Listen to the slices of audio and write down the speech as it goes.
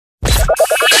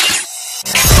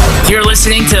You're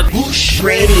listening to Bush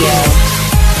Radio.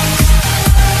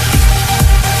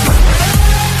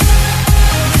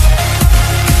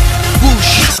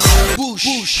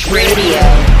 Bush Radio.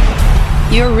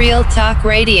 Your real talk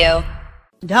radio.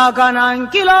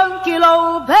 Daganan kilo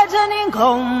bejaning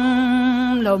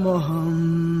kom lo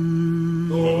moham.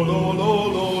 Lo.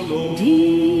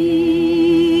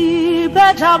 Di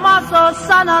bejamaso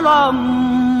sanalom.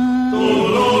 Lo.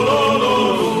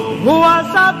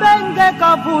 Muasa benge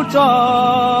kaputo.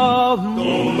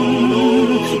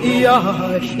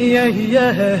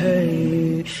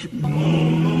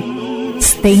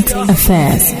 State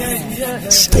Affairs.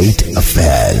 State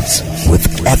Affairs with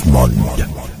Edmund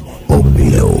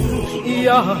Obilo.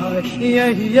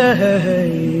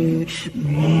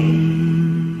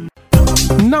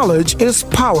 Knowledge is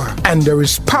power, and there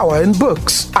is power in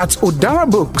books. At Udara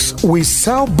Books, we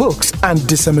sell books and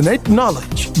disseminate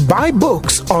knowledge. Buy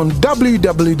books on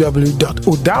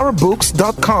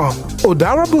www.udarabooks.com.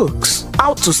 Udara Books,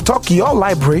 out to stock your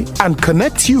library and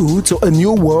connect you to a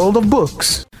new world of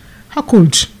books. How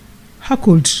could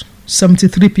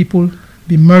 73 people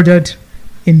be murdered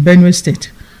in Benue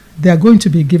State? They are going to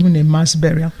be given a mass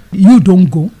burial. You don't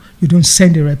go. You don't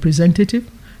send a representative.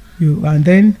 And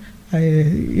then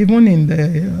even in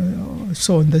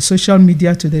the social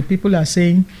media today, people are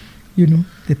saying,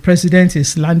 the president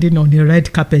is landing on a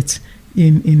red carpet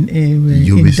in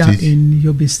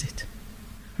Yobe State.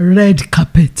 Red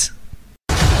carpet.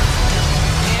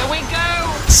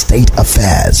 State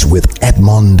Affairs with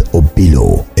Edmund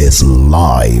Obilo is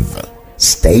live.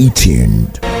 Stay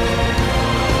tuned.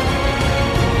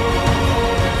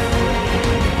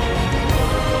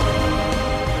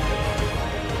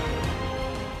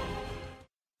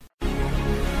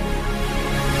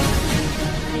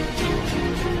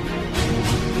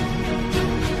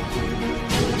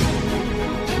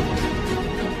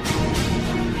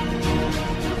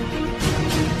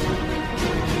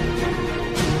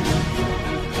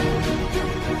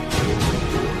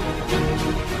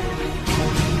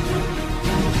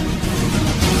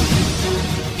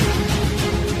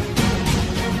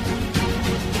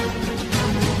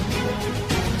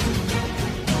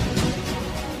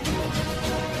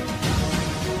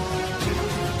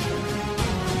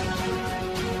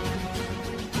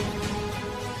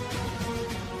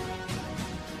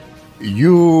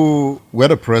 You were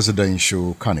the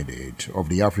presidential candidate of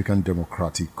the African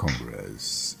Democratic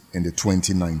Congress in the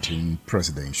 2019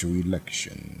 presidential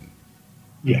election.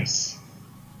 Yes.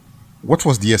 What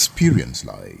was the experience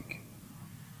like?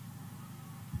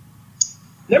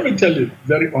 Let me tell you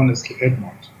very honestly,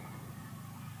 Edmund,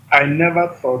 I never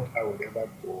thought I would ever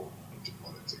go into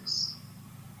politics.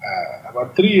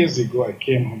 About 3 years ago, I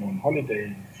came home on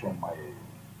holiday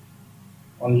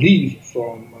on leave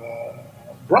from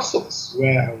Brussels,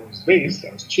 where I was based.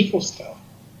 I was chief of staff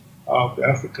of the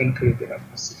African, Caribbean,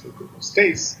 and Pacific group of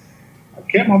states. I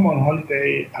came home on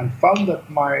holiday and found that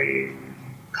my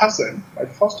cousin, my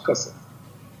first cousin,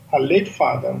 her late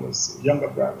father was a younger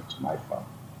brother to my father.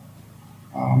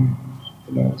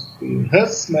 The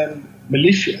Herdsmen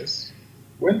militias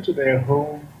went to their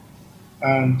home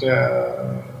and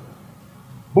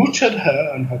butchered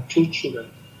her and her 2 children.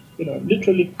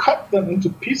 Literally cut them into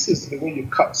pieces the way you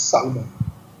cut salmon.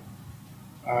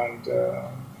 And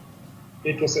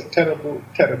it was a terrible,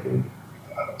 terrible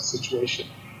situation.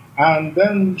 And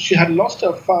then she had lost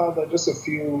her father just a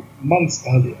few months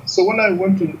earlier. So when I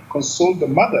went to console the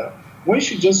mother, when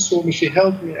she just saw me, she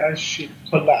held me and she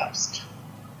collapsed.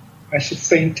 And she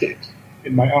fainted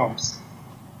in my arms.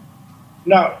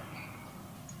 Now,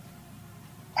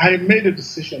 I made a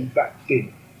decision that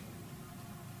day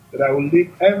that I will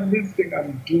leave everything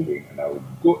I'm doing and I will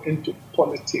go into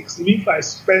politics. Even if I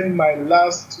spend my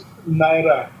last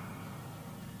naira,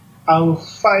 I will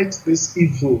fight this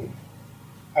evil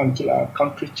until our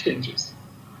country changes.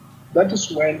 That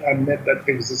is when I made that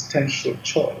existential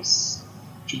choice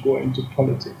to go into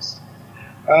politics.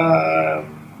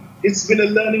 It's been a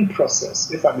learning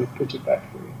process, if I may put it that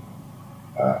way.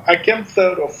 I came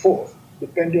 3rd or 4th,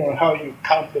 depending on how you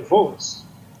count the votes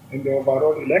in the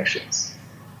overall elections.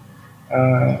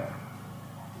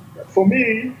 For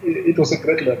me, it was a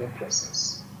great learning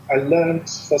process. I learned,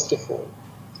 first of all,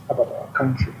 about our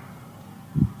country,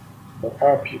 about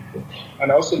our people, and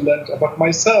I also learned about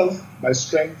myself, my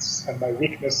strengths and my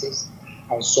weaknesses,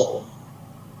 and so on.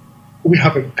 We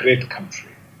have a great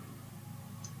country.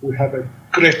 We have a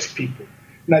great people.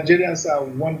 Nigerians are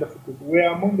wonderful people. We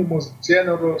are among the most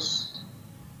generous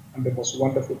and the most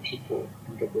wonderful people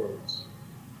in the world.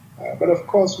 But of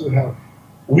course, we have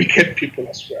wicked people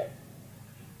as well.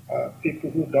 People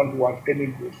who don't want any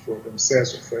good for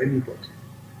themselves or for anybody.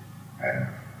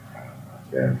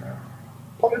 then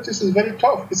politics is very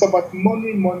tough. It's about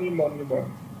money, money, money,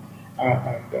 money.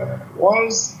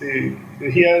 Once they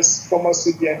hear former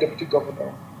CBN deputy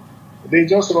governor, they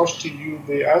just rush to you.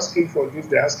 They're asking for this,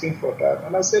 they're asking for that.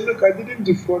 And I say, look, I didn't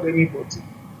defraud anybody.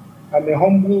 I'm a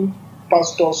humble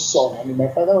pastor's son. I mean, my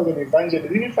father was an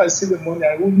evangelist. Even if I see the money,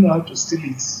 I wouldn't know how to steal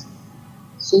it.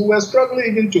 So we're struggling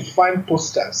even to find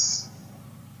posters.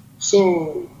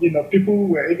 So,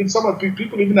 some of the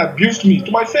people even abused me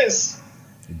to my face.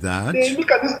 That? They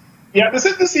look at this. Yeah, they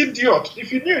said, this idiot,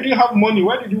 if you knew you didn't have money,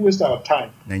 why did you waste our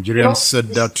time? Nigerians said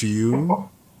that to you?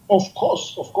 Of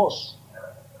course.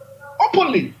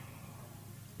 Openly.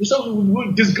 We said we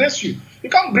will disgrace you. You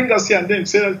can't bring us here and then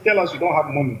tell us you don't have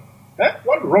money.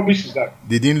 What rubbish is that?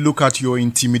 They didn't look at your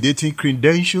intimidating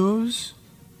credentials?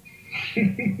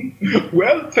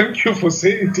 Well, thank you for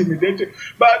saying intimidating.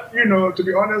 But, to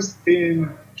be honest,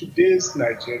 in today's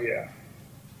Nigeria,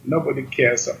 nobody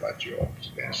cares about your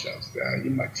credentials. They are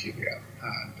immaterial.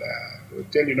 And they'll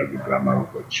tell you not the grammar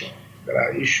of culture. There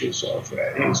are issues of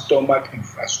stomach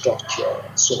infrastructure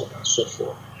and so on and so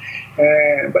forth.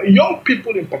 But young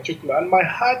people in particular, and my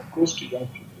heart goes to young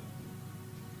people,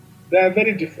 they are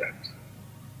very different.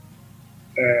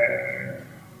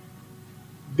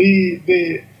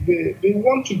 They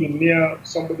want to be near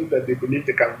somebody that they believe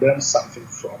they can learn something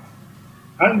from.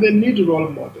 And they need role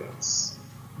models.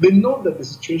 They know that the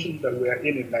situation that we are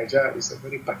in Niger is a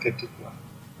very pathetic one.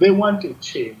 They want a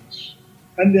change.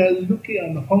 And they are looking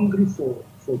and hungry for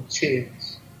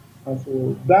change. And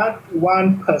for that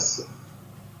one person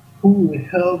who will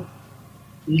help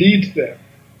lead them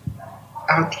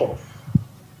out of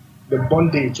the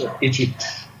bondage of Egypt.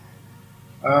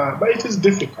 But it is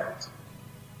difficult,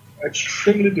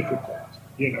 extremely difficult,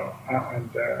 and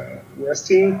we are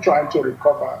still trying to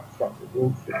recover from the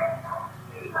whole thing.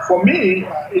 For me,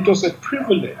 it was a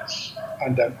privilege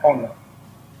and an honor,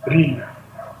 really,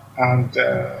 and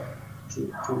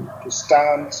to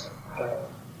stand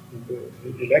in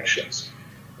the elections.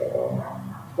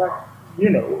 But,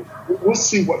 we'll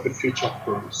see what the future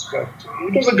holds. But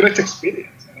it was a great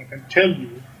experience, and I can tell you,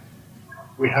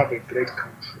 we have a great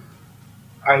country.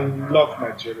 I love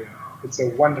Nigeria. It's a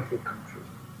wonderful country.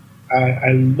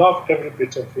 I love every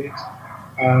bit of it.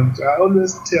 And I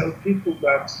always tell people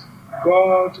that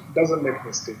God doesn't make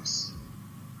mistakes.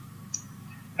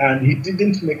 And He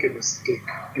didn't make a mistake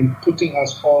in putting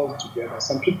us all together.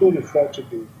 Some people refer to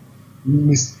the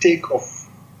mistake of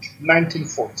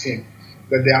 1914,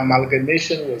 that the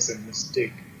amalgamation was a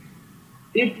mistake.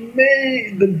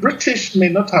 The British may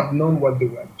not have known what they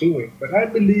were doing, but I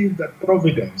believe that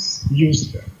Providence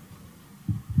used them,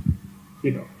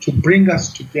 to bring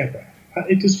us together. And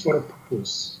it is for a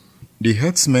purpose. The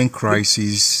Herdsmen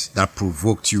crisis that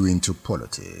provoked you into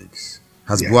politics,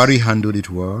 has Buhari handled it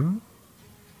well?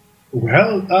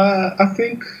 Well, I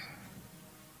think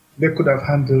they could have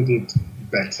handled it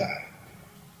better.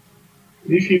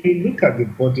 If you look at the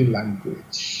body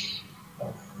language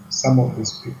of some of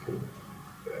these people,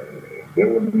 they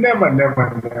would never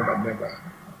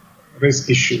raise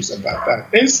issues about that.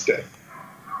 Instead,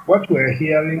 what we're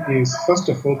hearing is, first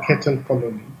of all, cattle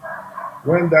colony.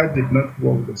 When that did not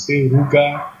work, they say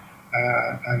Ruga,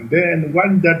 and then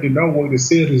when that did not work, they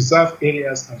say reserve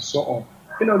areas and so on.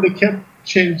 They kept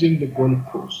changing the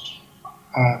goalpost.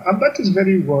 And that is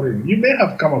very worrying. You may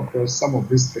have come across some of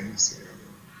these things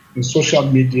in social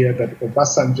media that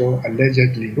Obasanjo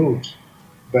allegedly wrote,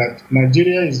 that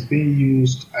Nigeria is being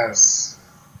used as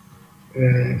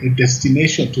a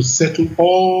destination to settle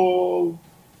all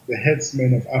the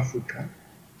headsmen of Africa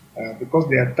because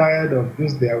they are tired of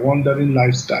their wandering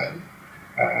lifestyle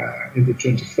in the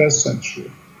 21st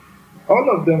century. All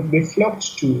of them, they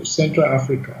flocked to Central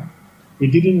Africa.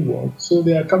 It didn't work, so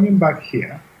they are coming back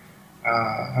here,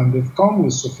 and they've come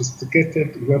with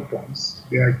sophisticated weapons.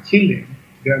 They are killing,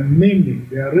 they are maiming,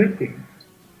 they are raping.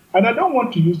 And I don't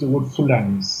want to use the word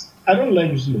Fulanis. I don't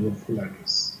like using the word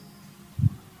Fulanis.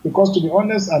 Because to be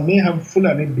honest, I may have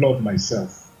Fulani blood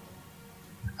myself.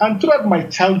 And throughout my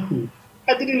childhood,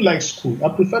 I didn't like school. I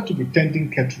preferred to be tending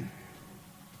cattle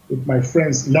with my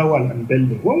friends Lawal and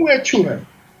Bello. When we were children,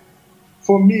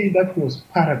 for me, that was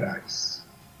paradise.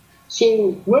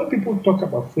 So when people talk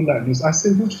about Fulanis, I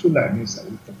say, which Fulanis are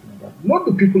we talking about? Not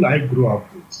the people I grew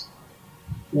up with.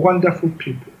 Wonderful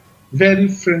people. Very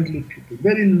friendly people,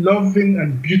 very loving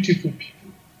and beautiful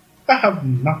people. I have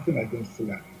nothing against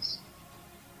Fulanis.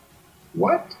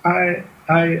 What I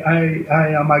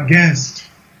am against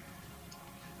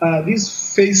are these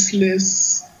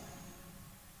faceless,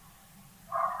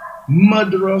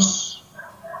 murderous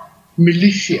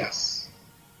militias.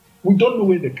 We don't know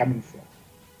where they're coming from.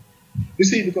 You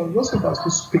see, because most of us who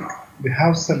speak the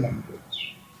Hausa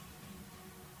language.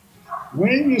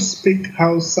 When you speak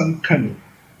Hausa Kano,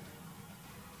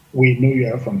 we know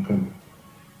you are from Kano.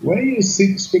 When you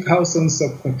speak Hausa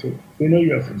Sokoto, we know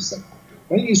you are from Sokoto.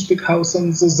 When you speak Hausa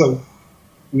Zazo,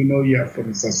 we know you are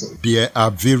from Zazo. There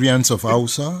are variants of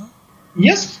Hausa?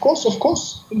 Yes, of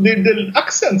course. The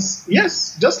accents,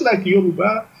 yes. Just like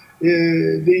Yoruba,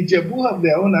 the Ijebu have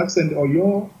their own accent, or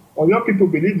your people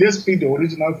believe they speak the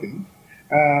original thing.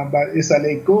 But it's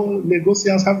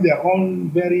Lagosians have their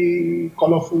own very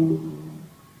colorful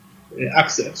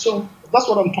accent. So that's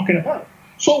what I'm talking about.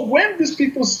 So when these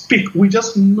people speak, we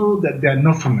just know that they are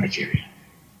not from Nigeria.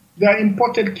 They are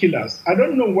imported killers. I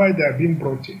don't know why they are being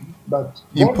brought in, but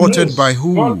imported by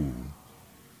who?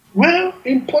 Well,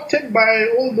 imported by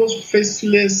all those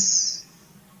faceless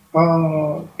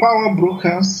power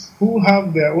brokers who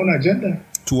have their own agenda.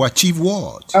 To achieve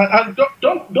what? And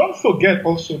don't forget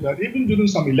also that even during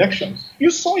some elections, you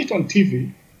saw it on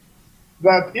TV,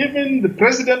 that even the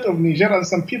president of Niger and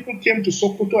some people came to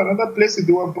Sokoto and other places.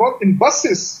 They were brought in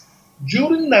buses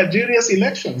during Nigeria's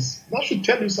elections. That should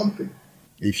tell you something.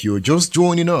 If you're just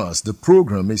joining us, the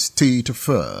program is State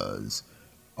Affairs.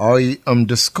 I am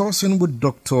discussing with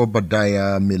Dr.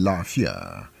 Obadiah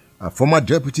Mailafia, a former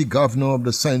deputy governor of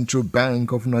the Central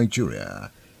Bank of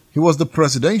Nigeria. He was the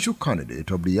presidential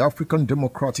candidate of the African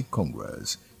Democratic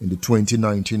Congress in the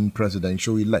 2019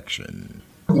 presidential election.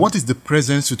 What is the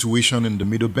present situation in the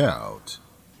Middle Belt?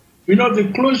 You know,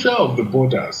 the closure of the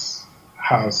borders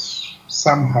has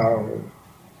somehow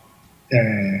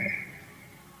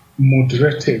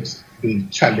moderated the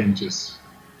challenges.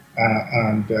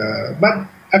 But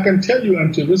I can tell you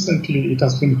until recently it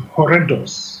has been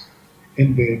horrendous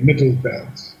in the Middle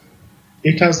Belt.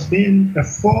 It has been a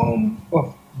form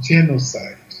of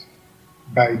genocide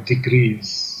by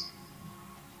degrees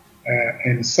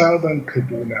in southern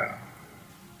Kaduna,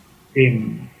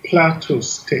 in Plateau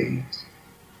State,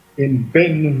 in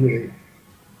Benue,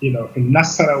 in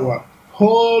Nasarawa.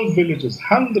 Whole villages,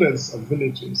 hundreds of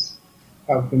villages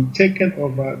have been taken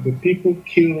over, the people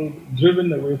killed,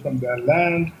 driven away from their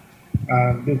land.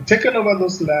 They've taken over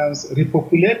those lands,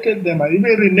 repopulated them, and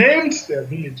even renamed their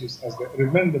villages as they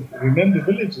renamed the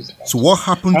villages. So what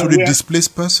happened to the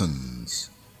displaced persons?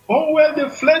 Oh, well, they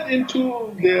fled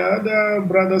into the other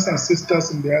brothers and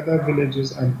sisters in the other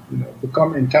villages and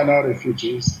become internal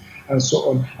refugees and so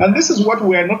on. And this is what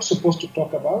we are not supposed to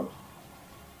talk about.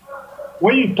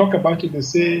 When you talk about it, they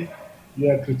say you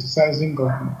are criticizing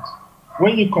government.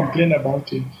 When you complain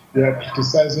about it, you are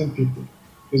criticizing people.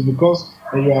 It's because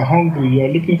you are hungry, you are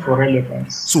looking for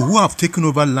relevance. So who have taken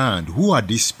over land? Who are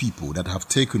these people that have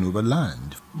taken over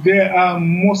land? They are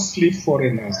mostly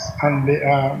foreigners and they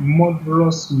are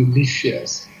murderous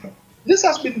militias. This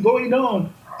has been going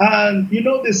on. And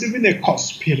there's even a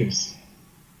conspiracy.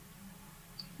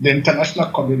 The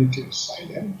international community is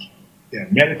silent. The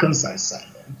Americans are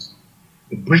silent.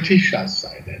 The British are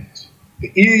silent.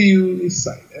 The EU is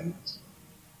silent.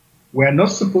 We're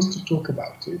not supposed to talk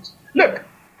about it. Look.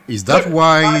 Is that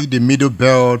why the Middle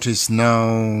Belt is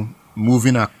now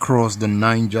moving across the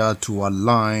Niger to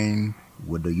align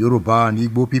with the Yoruba and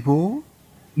Igbo people?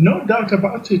 No doubt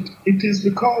about it. It is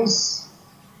because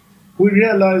we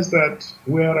realize that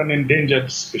we are an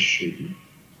endangered species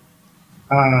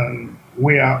and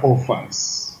we are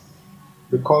orphans.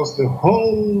 Because the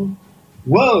whole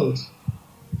world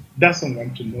doesn't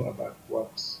want to know about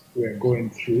what we're going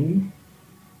through.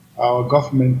 Our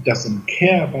government doesn't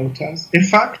care about us. In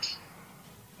fact,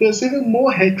 there's even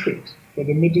more hatred for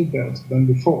the Middle Belt than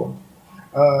before.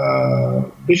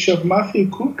 Bishop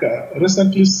Matthew Kuka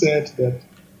recently said that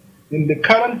in the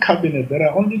current cabinet, there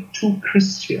are only 2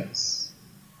 Christians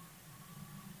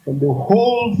from the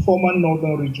whole former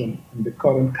northern region in the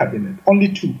current cabinet.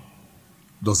 Only 2.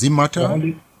 Does it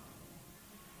matter?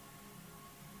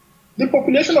 The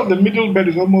population of the Middle Belt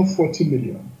is almost 40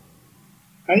 million.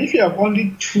 And if you have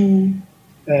only 2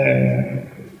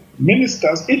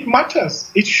 ministers, it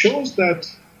matters. It shows that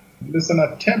there's an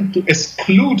attempt to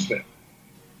exclude them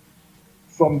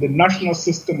from the national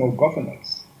system of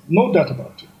governance. No doubt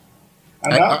about it.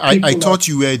 And I thought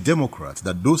you were a Democrat,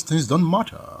 that those things don't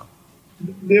matter.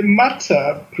 They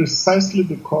matter precisely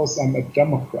because I'm a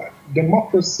Democrat.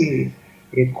 Democracy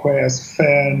requires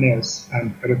fairness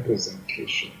and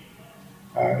representation.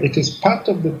 It is part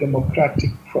of the democratic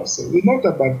process. It's not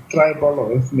about tribal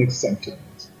or ethnic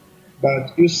sentiments.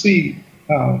 But you see,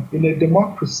 in a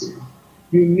democracy,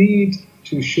 you need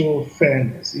to show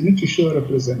fairness. You need to show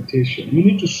representation. You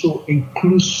need to show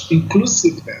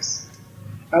inclusiveness.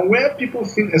 And where people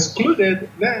feel excluded,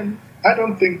 then I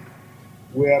don't think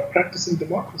we are practicing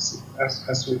democracy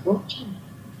as we want to.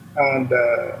 And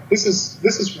this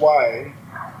is why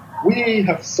we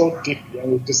have thought deeply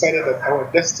and we've decided that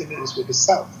our destiny is with the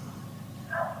South.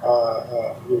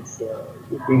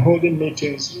 We've been holding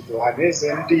meetings with Ohanese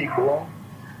Igbo,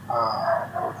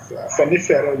 with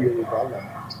Fenifero Yoruba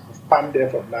land, with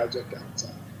Pandef of Niger Delta,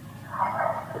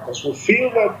 because we feel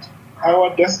that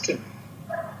our destiny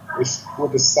is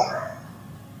with the South,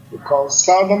 because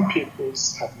Southern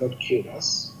peoples have not killed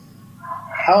us.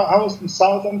 How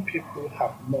Southern people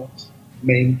have not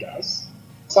maimed us.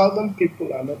 Southern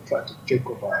people are not trying to take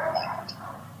over our land.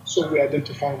 So we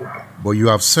identify with them. But you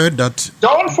have said that...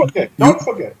 Don't forget.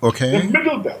 Okay.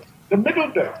 The Middle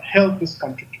Belt held this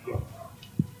country together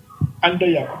under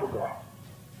Yakubu Gowon.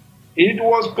 It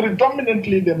was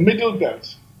predominantly the Middle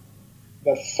Belt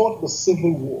that fought the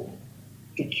Civil War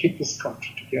to keep this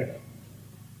country together.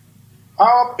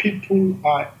 Our people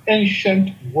are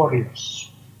ancient warriors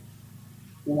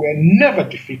who were never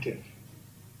defeated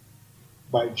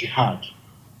by jihad.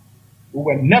 We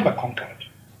were never conquered.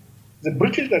 The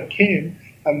British that came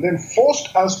and then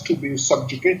forced us to be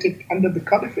subjugated under the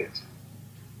Caliphate.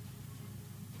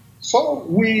 So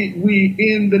we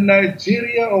in the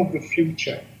Nigeria of the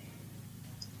future,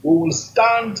 we will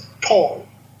stand tall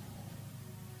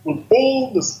with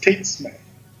all the statesmen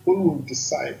who will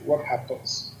decide what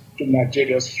happens to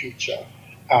Nigeria's future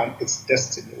and its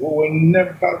destiny. We will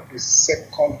never be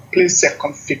play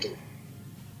second fiddle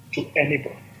to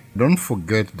anybody. Don't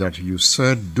forget that you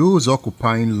said those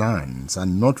occupying lands are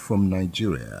not from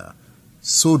Nigeria.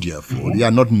 So therefore, they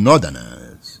are not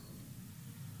northerners.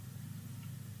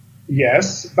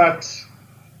 Yes, but,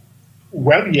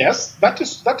 well, yes, that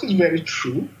is very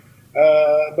true.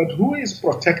 But who is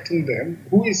protecting them?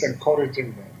 Who is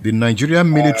encouraging them? The Nigerian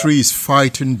military is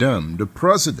fighting them. The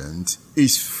president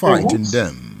is fighting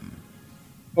them.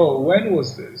 Oh, when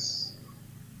was this?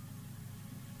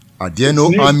 Are there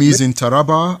no armies in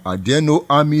Taraba? Are there no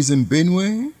armies in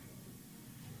Benue?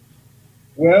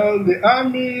 Well, the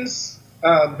armies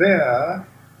are there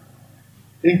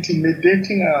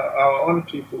intimidating our own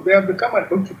people. They have become an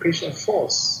occupation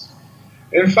force.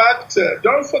 In fact,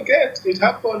 don't forget, it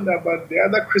happened about the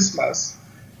other Christmas.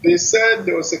 They said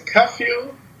there was a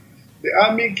curfew. The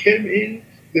army came in.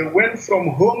 They went from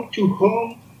home to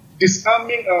home,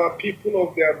 disarming our people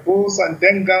of their bows and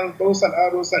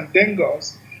arrows and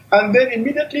dengons. And then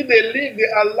immediately they leave.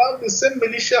 They allow the same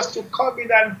militias to come in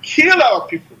and kill our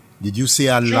people. Did you say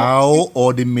allow,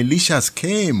 or the militias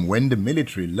came when the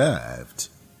military left?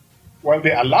 Well,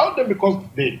 they allowed them because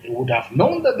they would have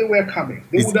known that they were coming.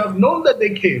 They would have known that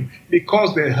they came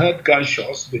because they heard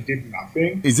gunshots. They did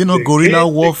nothing. Is it not guerrilla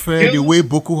warfare? The way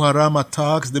Boko Haram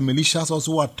attacks, the militias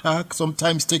also attack,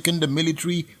 sometimes taking the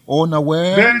military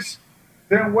unawares?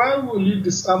 Then why will you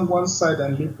disarm one side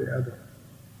and leave the other?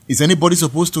 Is anybody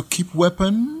supposed to keep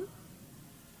weapons?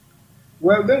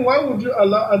 Well, then why would you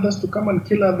allow others to come and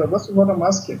kill others? That's what I'm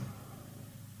asking.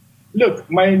 Look,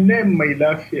 my name,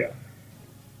 Mailafia,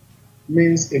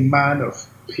 means a man of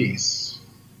peace.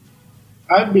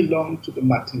 I belong to the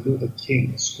Martin Luther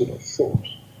King School of Thought.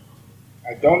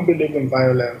 I don't believe in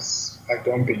violence. I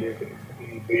don't believe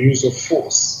in the use of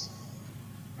force.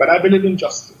 But I believe in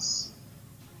justice.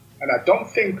 And I don't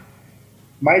think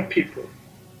my people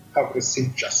have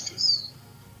received justice.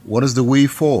 What is the way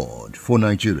forward for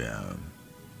Nigeria?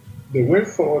 The way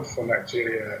forward for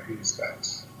Nigeria is that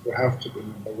we have to be,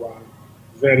 number one,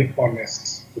 very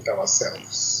honest with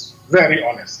ourselves. Very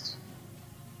honest.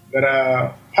 There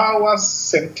are power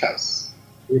centers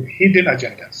with hidden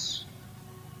agendas.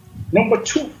 Number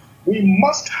two, we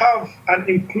must have an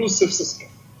inclusive system.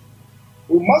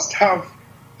 We must have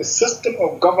a system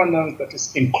of governance that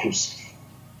is inclusive.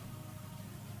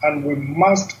 And we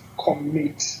must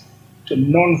commit to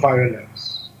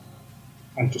non-violence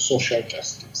and to social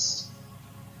justice.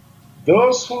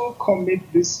 Those who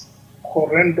commit these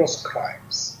horrendous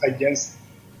crimes against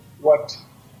what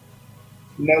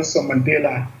Nelson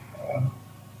Mandela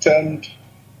termed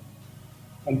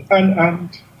an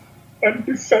unarmed and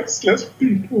defenseless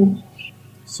people.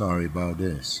 Sorry about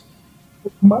this.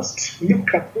 We must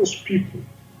look at those people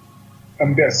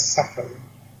and their suffering.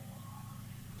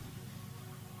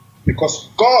 Because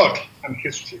God and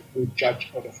history will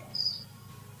judge all of us.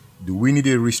 Do we need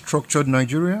a restructured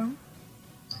Nigeria?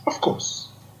 Of course.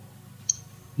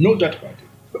 No doubt about it.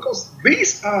 Because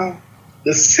these are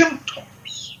the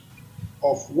symptoms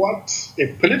of what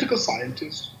a political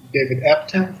scientist, David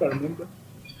Apter, if I remember,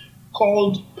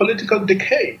 called political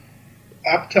decay.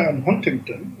 Apter and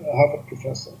Huntington, a Harvard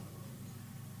professor.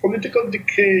 Political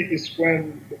decay is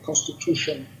when the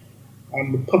Constitution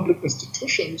and the public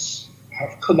institutions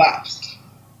have collapsed.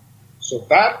 So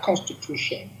that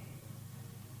Constitution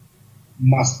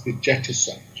must be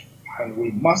jettisoned, and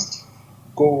we must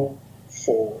go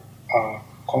for a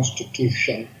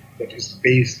constitution that is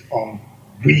based on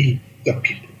we the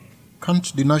people.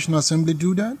 Can't the National Assembly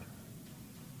do that?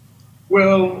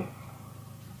 Well,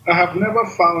 I have never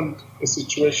found a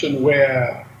situation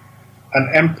where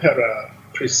an emperor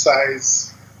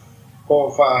presides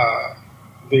over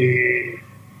the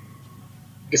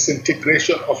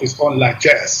disintegration of his own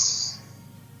largesse,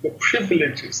 the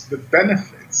privileges, the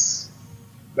benefits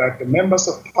that the members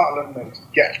of parliament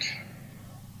get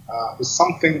is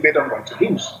something they don't want to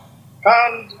lose.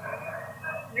 And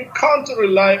you can't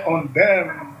rely on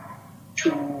them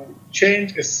to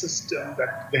change a system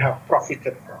that they have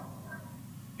profited from.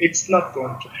 It's not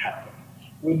going to happen.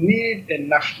 We need a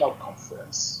national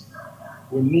conference.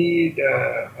 We need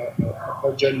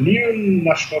a genuine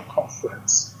national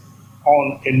conference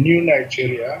on a new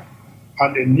Nigeria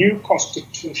and a new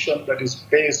constitution that is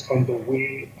based on the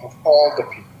will of all the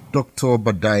people. Dr.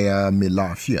 Obadiah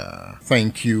Mailafia,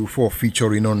 thank you for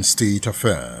featuring on State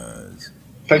Affairs.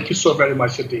 Thank you so very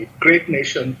much indeed. Great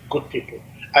nation, good people.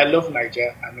 I love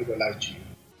Niger and I will like you.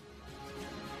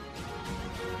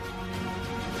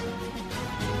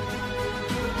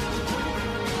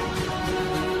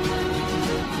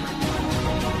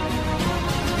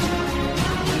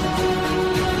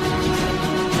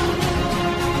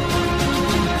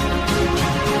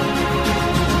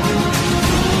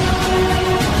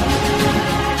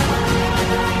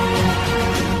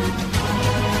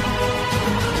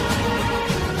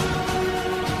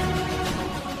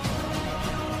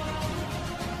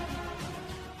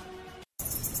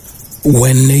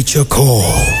 When nature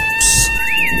calls,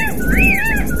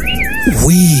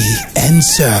 we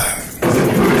answer.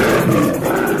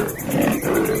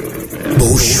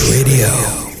 Bush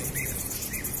Radio.